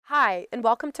Hi, and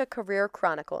welcome to Career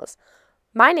Chronicles.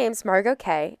 My name's Margot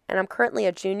Kay, and I'm currently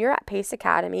a junior at Pace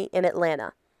Academy in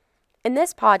Atlanta. In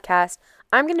this podcast,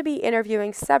 I'm going to be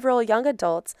interviewing several young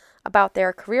adults about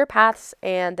their career paths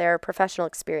and their professional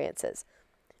experiences.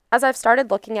 As I've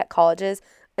started looking at colleges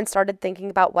and started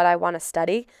thinking about what I want to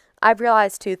study, I've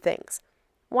realized two things.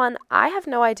 One, I have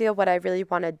no idea what I really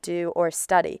want to do or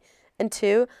study, and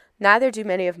two, neither do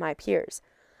many of my peers.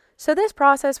 So this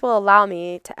process will allow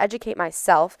me to educate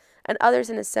myself and others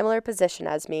in a similar position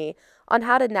as me on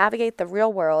how to navigate the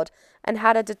real world and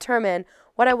how to determine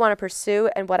what I want to pursue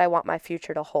and what I want my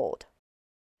future to hold.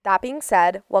 That being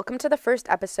said, welcome to the first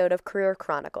episode of Career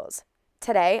Chronicles.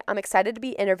 Today, I'm excited to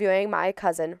be interviewing my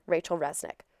cousin, Rachel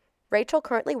Resnick. Rachel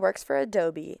currently works for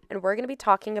Adobe, and we're going to be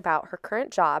talking about her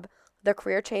current job, the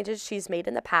career changes she's made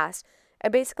in the past,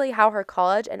 and basically how her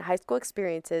college and high school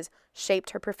experiences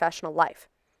shaped her professional life.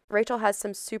 Rachel has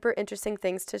some super interesting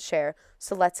things to share,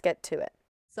 so let's get to it.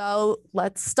 So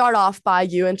let's start off by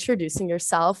you introducing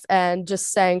yourself and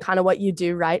just saying kind of what you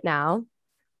do right now.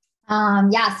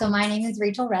 So my name is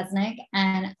Rachel Resnick,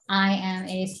 and I am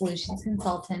a solutions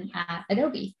consultant at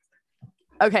Adobe.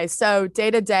 Okay, so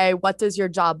day to day, what does your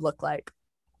job look like?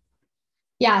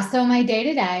 Yeah, so my day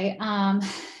to day,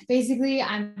 basically,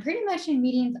 I'm pretty much in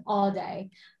meetings all day.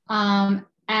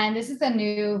 And this is a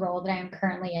new role that I'm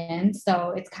currently in.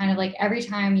 So it's kind of like every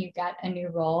time you get a new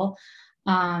role,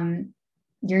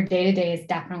 your day to day is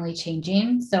definitely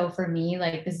changing. So for me,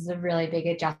 like this is a really big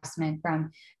adjustment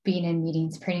from being in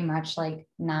meetings pretty much like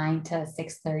 9 to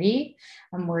 6:30.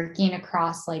 I'm working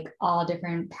across like all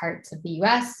different parts of the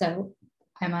US. So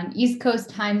I'm on East Coast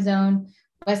time zone,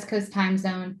 West Coast time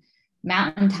zone,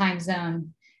 Mountain time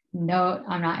zone. No,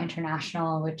 I'm not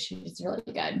international, which is really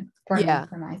good for me,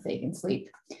 for my sake and sleep.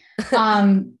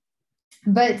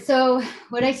 But so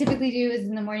what I typically do is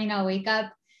in the morning, I'll wake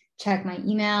up, check my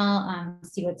email,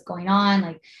 see what's going on,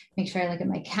 like make sure I look at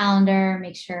my calendar,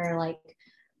 make sure like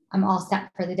I'm all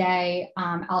set for the day.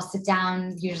 I'll sit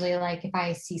down, usually like if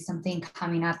I see something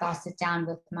coming up, I'll sit down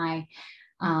with my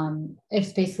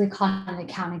it's basically called an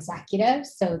account executive.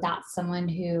 So that's someone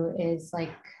who is like,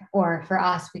 or for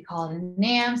us, we call it a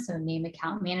NAM, so name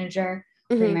account manager,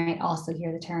 or you might also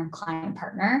hear the term client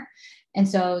partner. And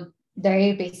so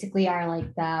they basically are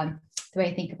like the way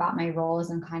I think about my role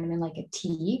is I'm kind of in like a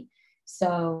T.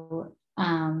 So,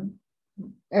 or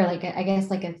like I guess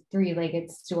like a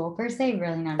three-legged stool per se,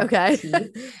 really not a T.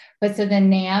 But so the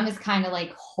NAM is kind of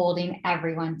like holding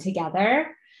everyone together.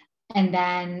 And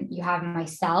then you have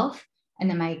myself and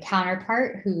then my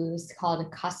counterpart who's called a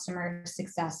customer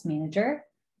success manager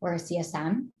or a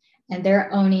CSM. And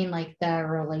they're owning like the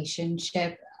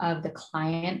relationship of the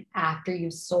client after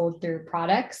you've sold through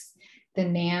products. The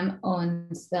NAM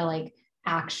owns the like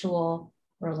actual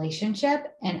relationship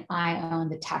and I own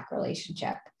the tech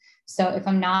relationship. So if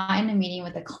I'm not in a meeting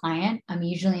with a client, I'm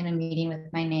usually in a meeting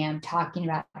with my NAM talking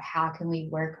about how can we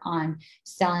work on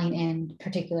selling in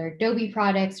particular Adobe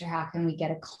products or how can we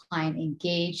get a client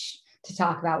engaged to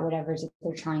talk about whatever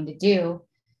they're trying to do.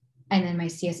 And then my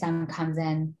CSM comes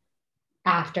in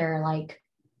after like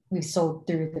we've sold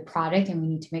through the product and we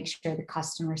need to make sure the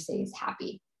customer stays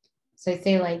happy. So I'd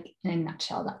say like in a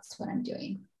nutshell, that's what I'm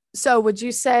doing. So would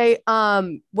you say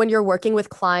when you're working with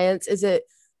clients, is it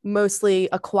mostly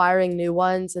acquiring new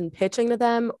ones and pitching to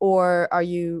them, or are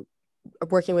you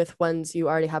working with ones you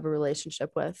already have a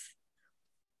relationship with?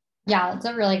 Yeah, that's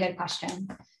a really good question.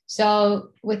 So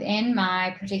within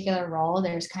my particular role,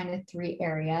 there's kind of three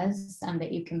areas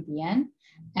that you can be in,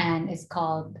 and it's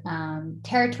called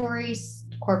territories,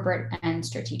 corporate, and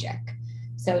strategic.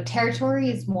 So territory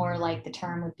is more like the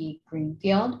term would be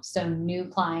greenfield. So new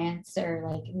clients or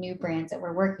like new brands that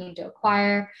we're working to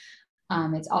acquire.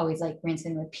 It's always like rinse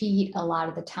and repeat. A lot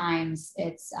of the times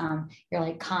it's you're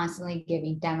like constantly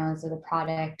giving demos of the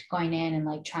product, going in and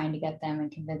like trying to get them and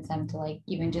convince them to like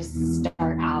even just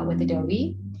start out with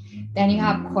Adobe. Then you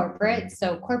have corporate.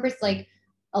 So corporate's like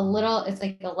it's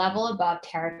like a level above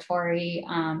territory.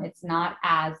 It's not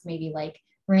as maybe like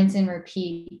rinse and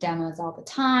repeat demos all the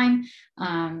time.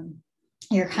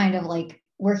 You're kind of like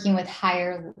working with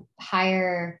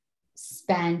higher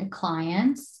spend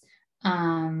clients.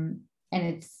 And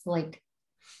it's like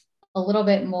a little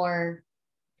bit more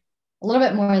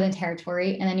than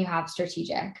territory. And then you have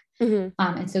strategic.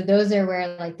 And so those are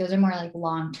more like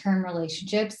long-term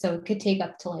relationships. So it could take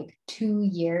up to like 2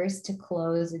 years to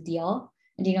close a deal.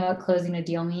 And do you know what closing a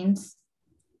deal means?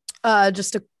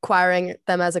 Just acquiring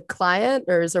them as a client,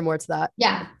 or is there more to that?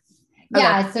 Yeah.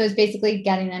 Yeah. Okay. So it's basically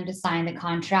getting them to sign the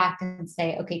contract and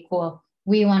say, okay, cool.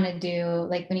 We want to do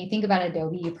like when you think about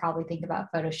Adobe, you probably think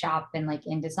about Photoshop and like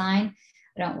InDesign.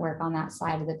 I don't work on that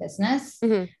side of the business,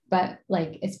 Mhm. but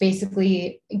like, it's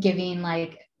basically giving,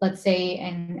 like, let's say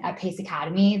at Pace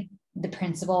Academy, the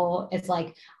principal is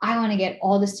like, I want to get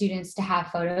all the students to have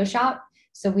Photoshop.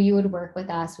 So we would work with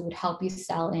us, we would help you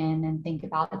sell in and think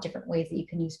about the different ways that you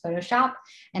can use Photoshop.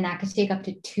 And that could take up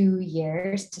to 2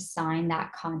 years to sign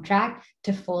that contract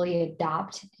to fully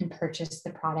adopt and purchase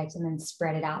the product and then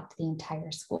spread it out to the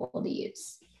entire school to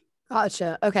use.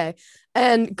 Gotcha. Okay.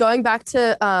 And going back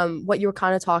to what you were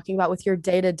kind of talking about with your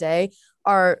day to day,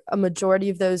 are a majority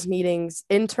of those meetings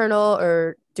internal,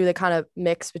 or do they kind of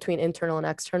mix between internal and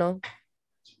external?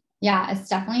 Yeah, it's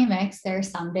definitely a mix. There are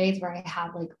some days where I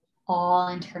have like all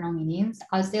internal meetings.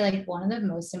 I would say like one of the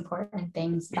most important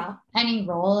things about any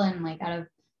role, and like out of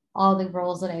all the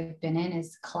roles that I've been in,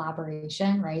 is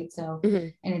collaboration, right? So,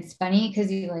 Mhm. and it's funny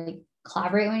because you like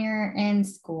collaborate when you're in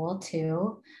school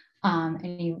too.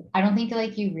 And I don't think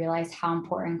like you realize how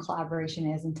important collaboration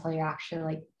is until you're actually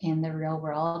like in the real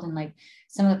world. And like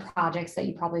some of the projects that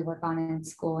you probably work on in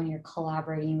school and you're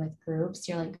collaborating with groups,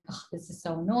 you're like, oh, this is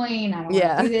so annoying. I don't want to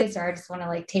Yeah. do this, or I just want to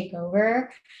like take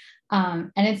over.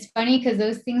 And it's funny because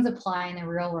those things apply in the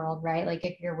real world, right? Like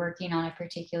if you're working on a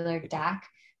particular deck.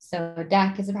 So a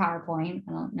deck is a PowerPoint.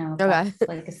 I don't know if Okay. that's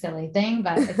like a silly thing,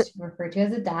 but it's referred to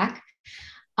as a deck.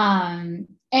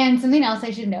 And something else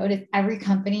I should note is every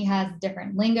company has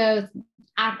different lingos,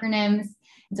 acronyms.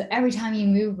 And so every time you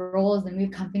move roles and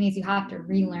move companies, you have to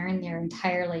relearn their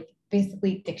entire, like,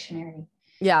 basically dictionary.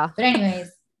 Yeah. But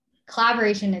anyways,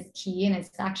 collaboration is key, and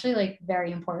it's actually like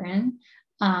very important.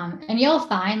 And you'll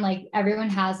find like everyone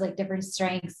has like different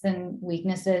strengths and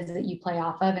weaknesses that you play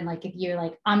off of. And like, if you're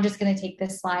like, I'm just going to take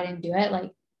this slide and do it,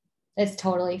 like, it's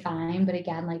totally fine. But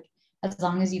again, like, as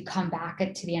long as you come back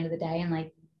to the end of the day and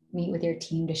like meet with your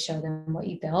team to show them what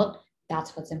you built,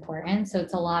 that's what's important. So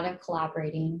it's a lot of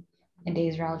collaborating, and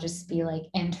days where I'll just be like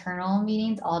internal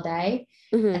meetings all day.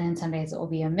 Mhm. And then some days it will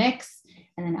be a mix.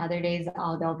 And then other days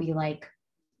they'll be like,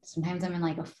 sometimes I'm in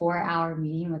like a 4-hour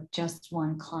meeting with just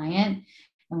one client,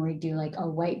 and we do like a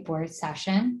whiteboard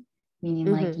session,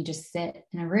 meaning like Mhm. you just sit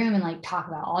in a room and like talk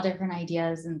about all different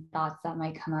ideas and thoughts that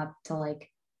might come up to like,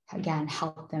 again,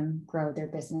 help them grow their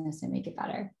business and make it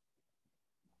better.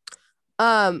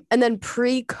 And then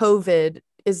pre-COVID,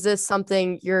 is this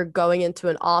something you're going into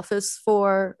an office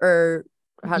for, or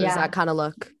how does that Yeah. kind of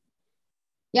look?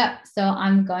 Yep. So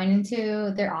I'm going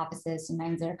into their offices.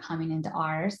 Sometimes they're coming into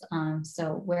ours.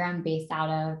 So where I'm based out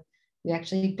of, we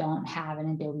actually don't have an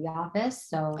Adobe office.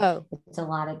 So Oh, it's a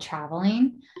lot of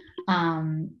traveling.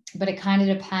 But it kind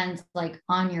of depends like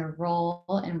on your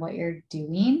role and what you're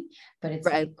doing. But it's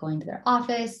right. like going to their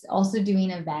office, also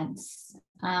doing events.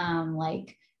 I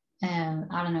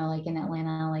don't know, like in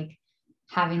Atlanta, like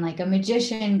having like a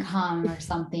magician come or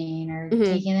something, or Mhm.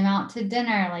 taking them out to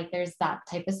dinner. Like there's that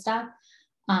type of stuff.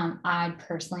 I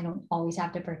personally don't always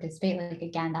have to participate. Like,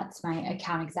 again, that's my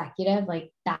account executive.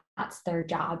 Like that's their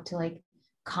job to like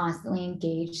constantly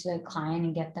engage the client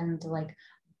and get them to like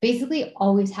basically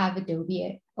always have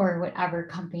Adobe or whatever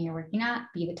company you're working at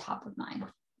be the top of mind.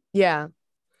 Yeah.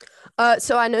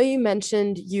 So I know you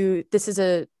mentioned this is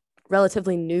a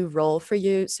relatively new role for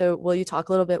you. So will you talk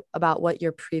a little bit about what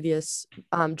your previous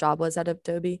job was at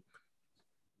Adobe?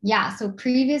 Yeah. So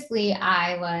previously,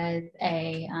 I was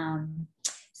a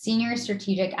senior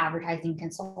strategic advertising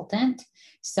consultant.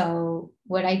 So,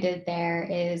 what I did there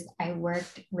is I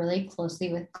worked really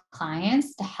closely with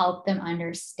clients to help them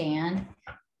understand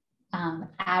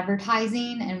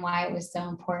advertising and why it was so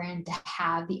important to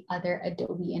have the other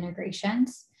Adobe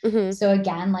integrations. Mhm. So,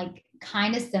 again, like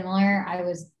kind of similar, I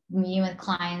was meeting with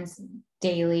clients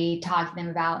daily, talking to them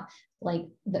about like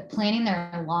planning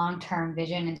their long-term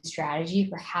vision and strategy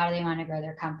for how do they want to grow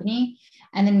their company,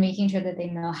 and then making sure that they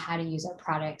know how to use our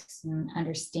products and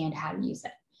understand how to use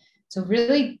it. So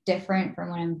really different from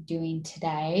what I'm doing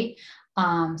today.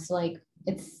 So like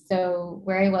so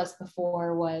where I was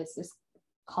before was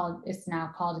it's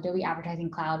now called Adobe Advertising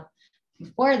Cloud.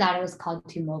 Before that, it was called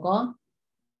TubeMogul.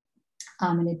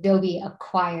 And Adobe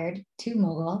acquired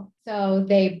TubeMogul. So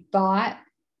they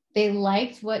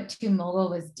liked what TubeMogul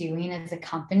was doing as a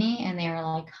company, and they were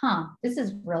like, this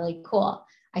is really cool.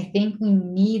 I think we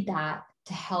need that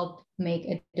to help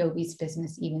make Adobe's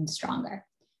business even stronger.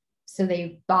 So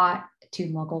they bought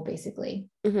TubeMogul basically.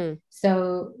 Mhm.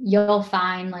 So you'll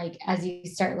find like as you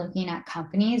start looking at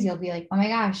companies, you'll be like, oh my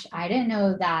gosh, I didn't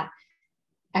know that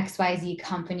XYZ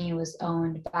company was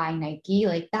owned by Nike.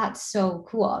 Like that's so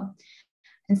cool.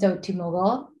 And so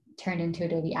TubeMogul turned into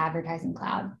Adobe Advertising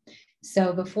Cloud.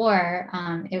 So before,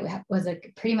 it was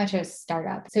like pretty much a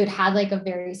startup. So it had like a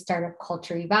very startup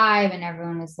culture vibe, and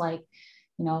everyone was like,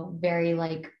 very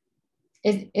like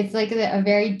it's like a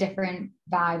very different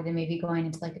vibe than maybe going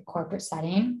into like a corporate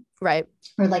setting, Right.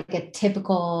 or like a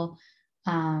typical,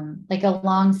 like a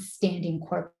long-standing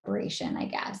corporation, I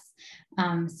guess.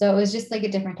 So it was just like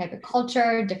a different type of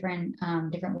culture, different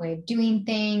way of doing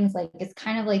things. Like it's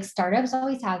kind of like startups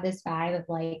always have this vibe of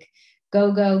like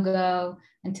go, go, go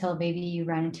until maybe you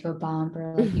run into a bump,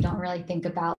 or like you don't really think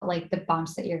about like the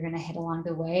bumps that you're going to hit along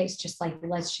the way. It's just like,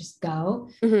 let's just go.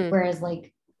 Mm-hmm. Whereas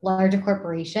like larger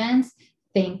corporations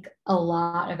think a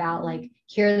lot about like,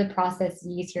 here are the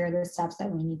processes, here are the steps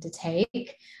that we need to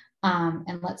take.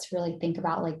 And let's really think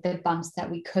about like the bumps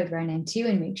that we could run into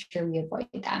and make sure we avoid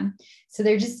them. So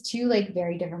they're just two like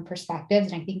very different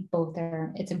perspectives. And I think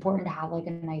it's important to have like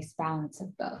a nice balance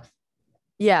of both.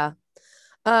 Yeah.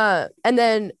 And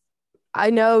then I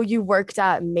know you worked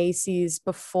at Macy's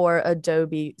before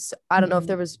Adobe. So I don't know if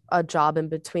there was a job in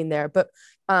between there, but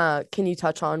can you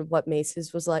touch on what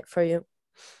Macy's was like for you?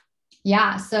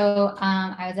 Yeah. So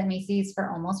I was at Macy's for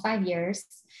almost 5 years.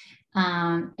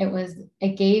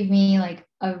 It gave me like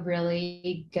a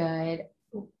really good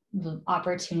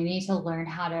opportunity to learn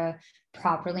how to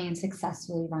properly and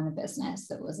successfully run a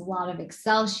business. It was a lot of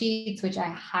Excel sheets, which I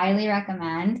highly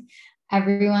recommend.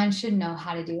 Everyone should know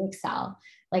how to do Excel.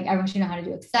 Like everyone should know how to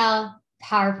do Excel,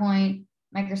 PowerPoint,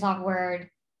 Microsoft Word,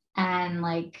 and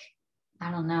like, I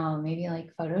don't know, maybe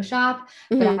like Photoshop.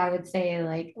 But Mm-hmm. I would say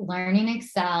like learning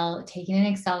Excel, taking an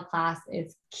Excel class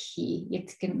is key.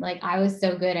 It's good. Like I was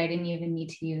so good, I didn't even need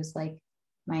to use like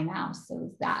my mouse. I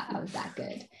was that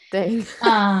good. Dang.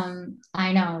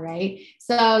 I know, right?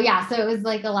 So yeah, so it was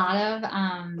like a lot of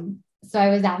so I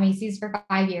was at Macy's for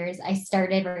 5 years. I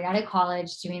started right out of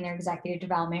college doing their executive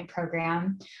development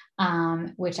program,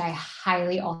 which I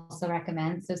highly also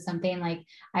recommend. So something like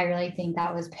I really think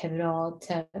that was pivotal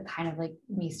to kind of like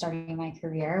me starting my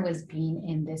career was being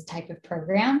in this type of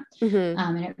program. Mm-hmm.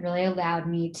 And it really allowed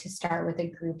me to start with a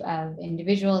group of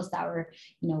individuals that were,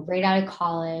 right out of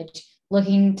college,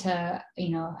 looking to,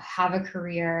 have a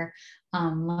career,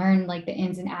 learn like the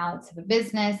ins and outs of a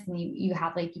business. And you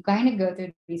kind of go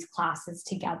through these classes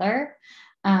together.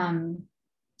 And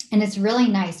it's really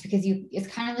nice because it's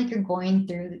kind of like you're going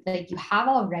through, like you have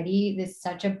already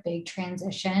such a big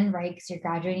transition, right? Because you're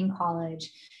graduating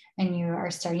college and you are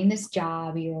starting this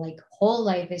job, your like whole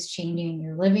life is changing.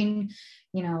 You're living,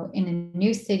 in a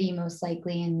new city, most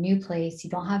likely in a new place. You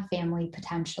don't have family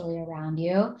potentially around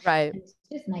you. Right. And it's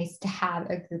just nice to have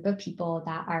a group of people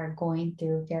that are going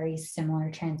through very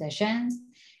similar transitions.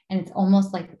 And it's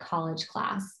almost like a college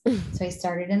class. So I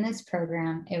started in this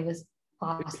program. It was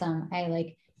awesome.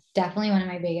 Definitely one of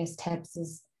my biggest tips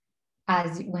is,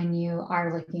 as when you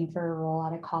are looking for a role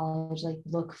out of college, like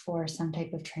look for some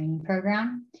type of training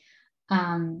program.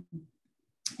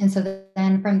 And so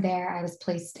then from there, I was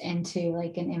placed into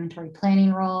like an inventory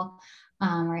planning role,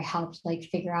 where I helped like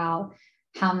figure out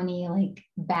how many like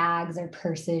bags or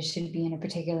purses should be in a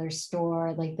particular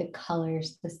store, like the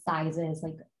colors, the sizes,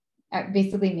 like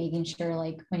basically making sure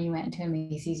like when you went into a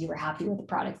Macy's, you were happy with the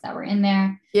products that were in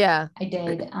there. Yeah. I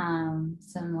did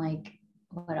some like,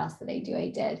 what else did I do? I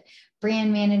did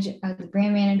brand manager. I was a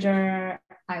brand manager.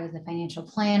 I was a financial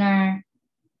planner.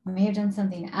 I may have done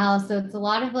something else. So it's a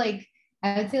lot of like,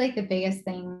 I would say like the biggest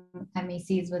thing at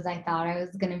Macy's was I thought I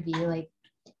was going to be like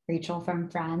Rachel from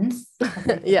Friends,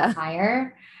 like Yeah.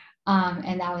 hire.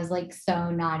 And that was like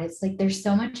so not. It's like there's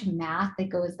so much math that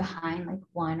goes behind like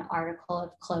one article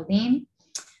of clothing.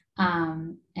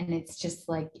 And it's just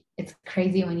like, it's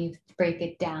crazy when you break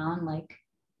it down, like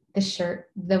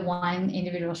the one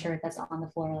individual shirt that's on the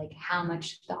floor, like how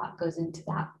much thought goes into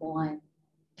that one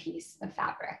piece of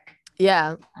fabric.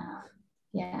 Yeah.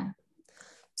 Yeah.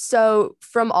 So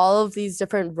from all of these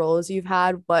different roles you've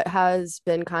had, what has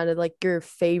been kind of like your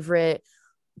favorite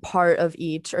part of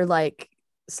each, or like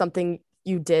something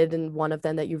you did in one of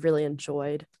them that you really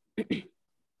enjoyed?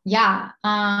 Yeah.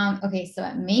 Okay. So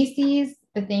at Macy's,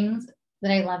 the things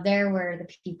that I loved there were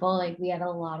the people. Like we had a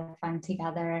lot of fun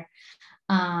together.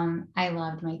 I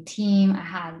loved my team. I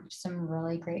had some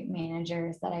really great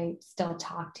managers that I still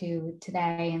talk to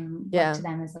today and look to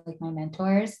them as like my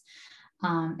mentors.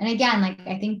 And again, like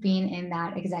I think being in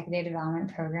that executive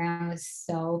development program was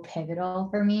so pivotal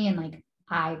for me. And like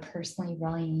I personally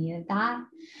really needed that.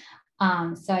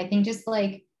 So I think just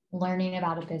like learning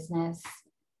about a business,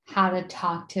 how to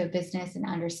talk to a business and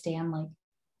understand like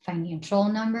financial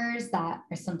numbers, that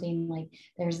are something like,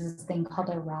 there's this thing called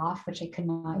a ROF, which I could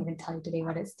not even tell you today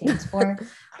what it stands for,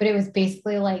 but it was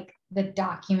basically like the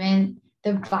document,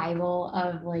 the Bible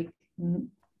of like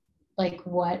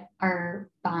what our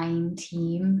buying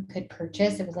team could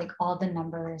purchase. It was like all the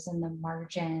numbers and the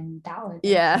margin that would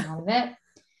come out of it.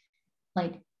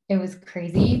 Like it was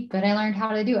crazy, but I learned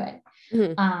how to do it.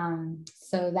 Mhm.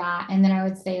 So that, and then I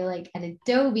would say like at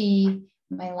Adobe,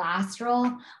 my last role,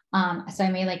 so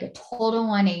I made like a total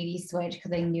 180 switch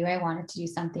because I knew I wanted to do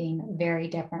something very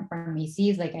different from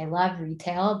Macy's. Like I love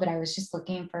retail, but I was just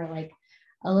looking for like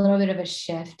a little bit of a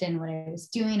shift in what I was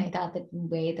doing. I thought the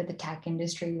way that the tech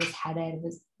industry was headed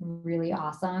was really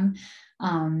awesome.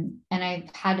 And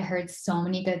I've had heard so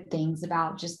many good things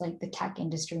about just like the tech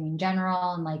industry in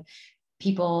general, and like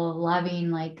people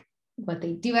loving like what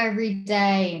they do every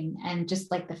day, and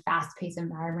just like the fast-paced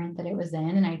environment that it was in.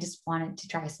 And I just wanted to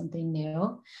try something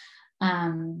new.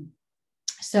 Um,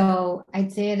 so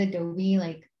I'd say at Adobe,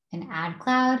 like an ad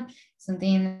cloud,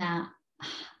 something that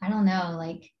I don't know,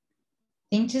 like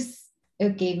I think just it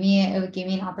would give me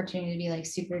an opportunity to be like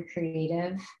super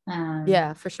creative.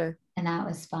 Yeah, for sure. And that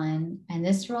was fun. And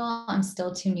this role, I'm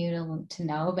still too new to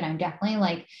know, but I'm definitely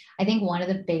like, I think one of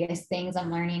the biggest things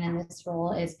I'm learning in this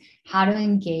role is how to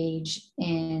engage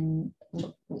in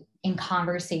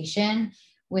conversation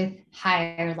with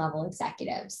higher level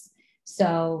executives.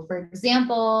 So, for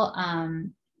example,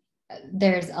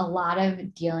 there's a lot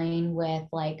of dealing with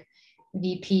like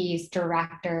VPs,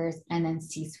 directors, and then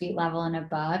C-suite level and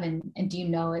above. And do you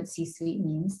know what C-suite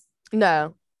means?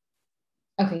 No.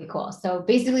 Okay, cool. So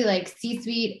basically, like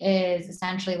C-suite is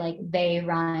essentially like they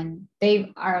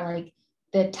are like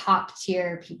the top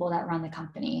tier people that run the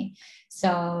company.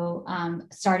 So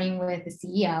starting with the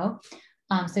CEO.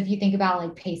 So if you think about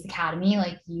like Pace Academy,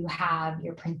 like you have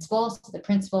your principal. So the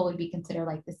principal would be considered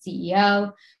like the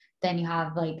CEO. Then you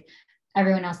have like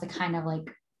everyone else that kind of like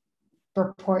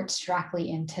reports directly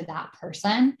into that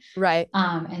person. Right.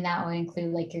 And that would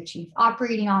include like your chief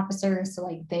operating officer. So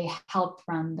like they help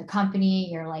run the company,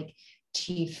 your like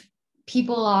chief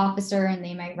people officer, and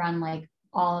they might run like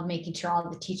all of making sure all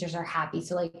of the teachers are happy.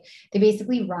 So like they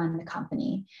basically run the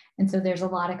company. And so there's a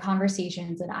lot of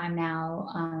conversations that I'm now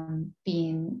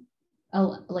being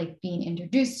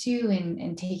introduced to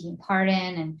and taking part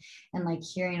in, and like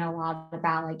hearing a lot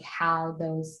about like how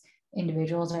those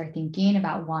individuals are thinking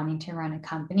about wanting to run a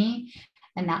company.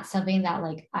 And that's something that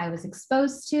like I was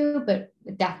exposed to, but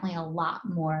definitely a lot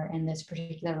more in this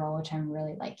particular role, which I'm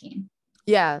really liking.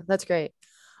 Yeah, that's great.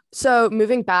 So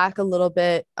moving back a little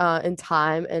bit in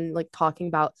time and like talking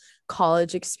about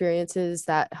college experiences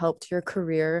that helped your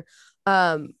career,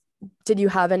 um, did you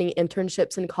have any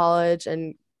internships in college,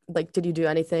 and like did you do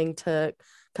anything to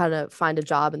kind of find a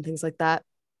job and things like that?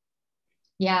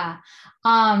 Yeah.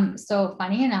 So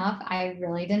funny enough, I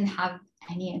really didn't have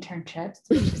any internships,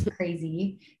 which is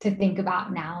crazy to think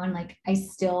about now. And like I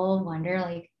still wonder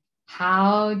like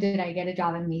how did I get a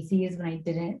job at Macy's when I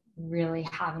didn't really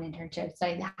have an internship? So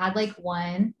I had like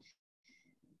one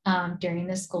during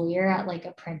the school year at like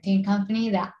a printing company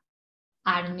that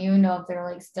I don't even know if they're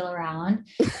like still around.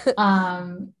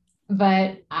 Um,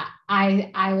 but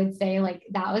I would say like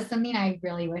that was something I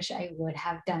really wish I would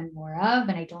have done more of.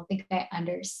 And I don't think I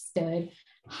understood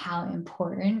how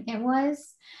important it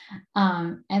was.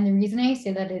 And the reason I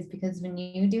say that is because when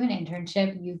you do an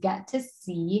internship, you get to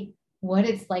see what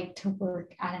it's like to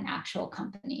work at an actual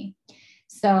company.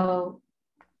 So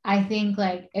I think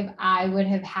like if I would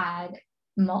have had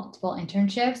multiple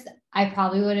internships, I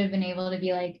probably would have been able to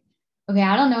be like, okay,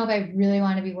 I don't know if I really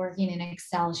want to be working in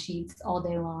Excel sheets all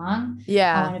day long. I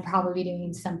Yeah. want to probably be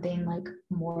doing something like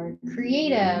more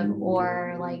creative,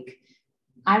 or like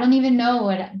I don't even know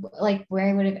what like where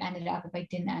I would have ended up if I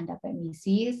didn't end up at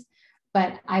Macy's.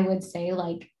 But I would say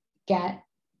like get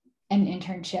an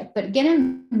internship, but get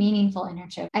a meaningful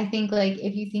internship. I think like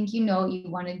if you think you know what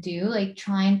you want to do, like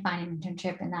try and find an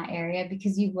internship in that area,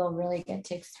 because you will really get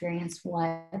to experience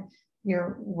what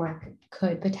your work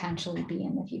could potentially be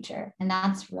in the future. And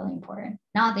that's really important.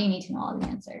 Not that you need to know all the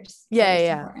answers, but Yeah, it's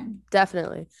yeah, important.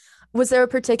 definitely. Was there a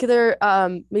particular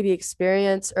maybe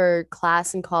experience or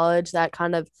class in college that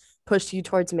kind of pushed you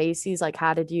towards Macy's? Like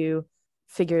how did you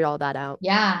figure all that out?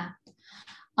 Yeah.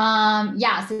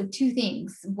 Yeah, so two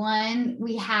things. One,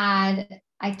 we had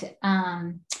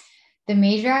the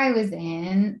major I was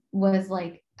in was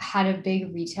like had a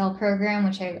big retail program,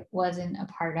 which I wasn't a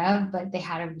part of, but they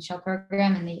had a retail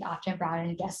program and they often brought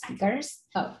in guest speakers.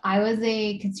 Oh, I was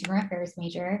a consumer affairs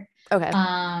major. Okay.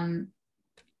 Um,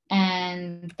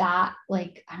 and that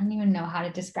like I don't even know how to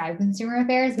describe consumer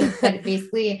affairs, but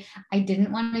basically I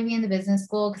didn't want to be in the business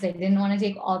school because I didn't want to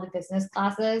take all the business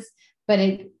classes, but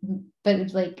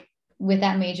it's like with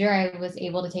that major I was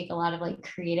able to take a lot of like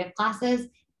creative classes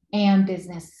and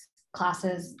business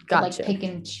classes, but like Gotcha. pick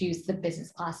and choose the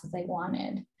business classes I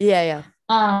wanted. Yeah,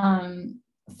 yeah.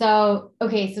 So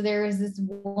okay, so there was this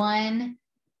one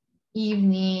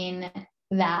evening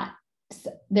that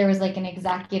there was like an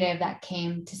executive that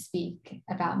came to speak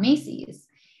about Macy's,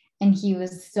 and he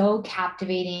was so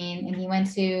captivating, and he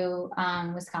went to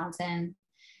Wisconsin,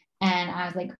 and I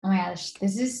was like, oh my gosh,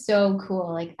 this is so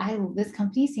cool. Like this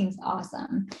company seems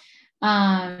awesome.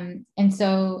 And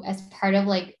so as part of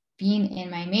like being in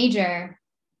my major,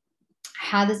 I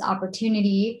had this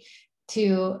opportunity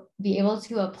to be able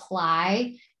to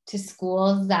apply to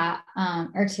schools that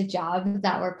or to jobs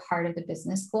that were part of the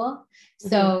business school.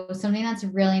 So something that's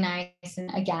really nice.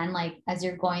 And again, like as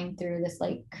you're going through this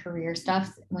like career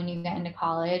stuff, when you get into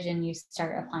college and you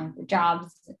start applying for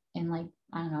jobs in like,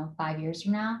 I don't know, 5 years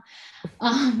from now,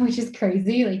 which is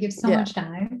crazy. Like you have so much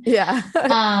time. Yeah.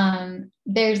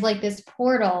 There's like this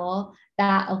portal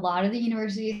that a lot of the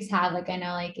universities have. Like I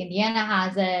know like Indiana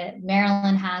has it,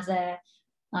 Maryland has it,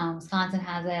 Wisconsin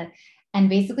has it. And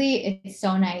basically it's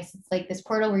so nice. It's like this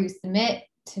portal where you submit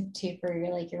to for your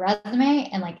like your resume,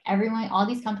 and like everyone, all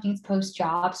these companies post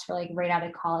jobs for like right out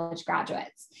of college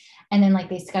graduates. And then like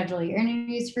they schedule your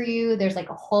interviews for you. There's like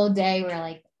a whole day where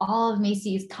like all of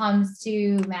Macy's comes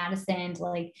to Madison to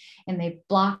like, and they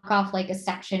block off like a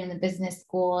section in the business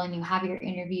school, and you have your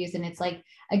interviews. And it's like,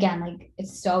 again, like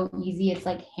it's so easy. It's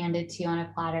like handed to you on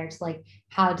a platter. It's like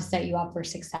how to set you up for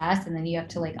success. And then you have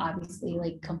to like obviously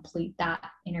like complete that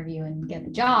interview and get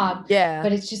the job. Yeah.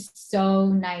 But it's just so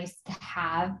nice to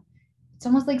have. It's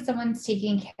almost like someone's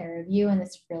taking care of you in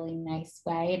this really nice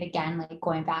way. And again, like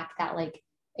going back to that like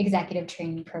executive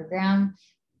training program,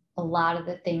 a lot of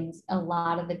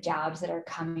the jobs that are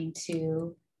coming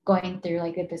to going through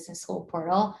like the business school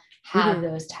portal have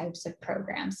those types of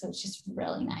programs. So it's just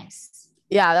really nice.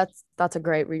 Yeah, that's a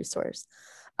great resource.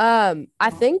 I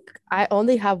think I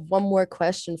only have one more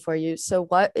question for you. So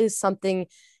what is something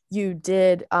you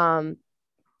did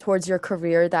towards your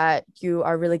career that you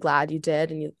are really glad you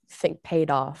did and you think paid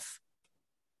off?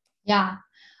 Yeah.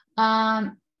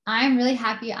 I'm really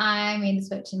happy I made the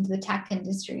switch into the tech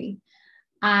industry.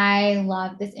 I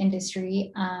love this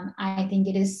industry. I think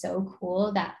it is so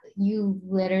cool that you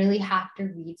literally have to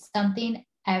read something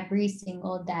every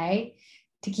single day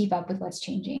to keep up with what's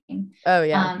changing. Oh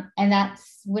yeah. And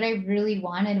that's what I really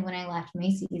wanted when I left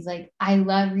Macy's. Like I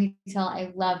love retail.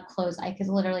 I love clothes. I could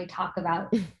literally talk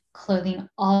about clothing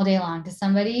all day long to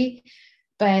somebody,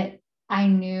 but I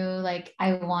knew like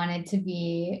I wanted to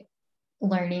be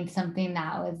learning something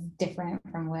that was different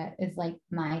from what is like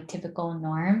my typical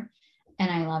norm. And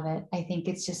I love it. I think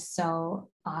it's just so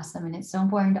awesome. And it's so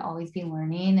important to always be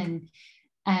learning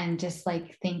and just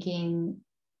like thinking,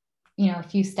 a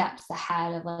few steps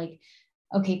ahead of like,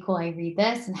 okay, cool, I read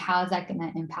this, and how is that going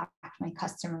to impact my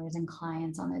customers and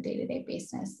clients on a day-to-day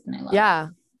basis? And I love it. Yeah,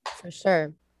 for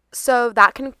sure. So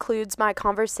that concludes my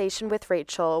conversation with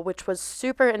Rachel, which was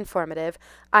super informative.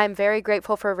 I'm very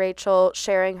grateful for Rachel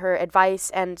sharing her advice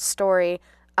and story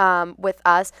with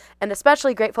us, and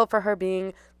especially grateful for her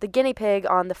being the guinea pig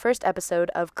on the first episode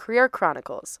of Career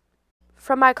Chronicles.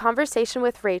 From my conversation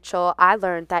with Rachel, I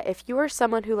learned that if you are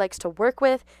someone who likes to work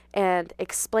with and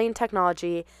explain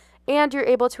technology, and you're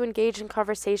able to engage in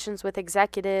conversations with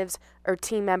executives or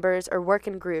team members or work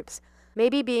in groups,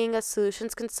 maybe being a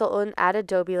solutions consultant at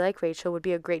Adobe like Rachel would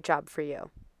be a great job for you.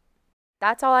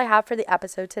 That's all I have for the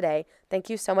episode today. Thank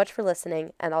you so much for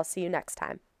listening, and I'll see you next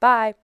time. Bye!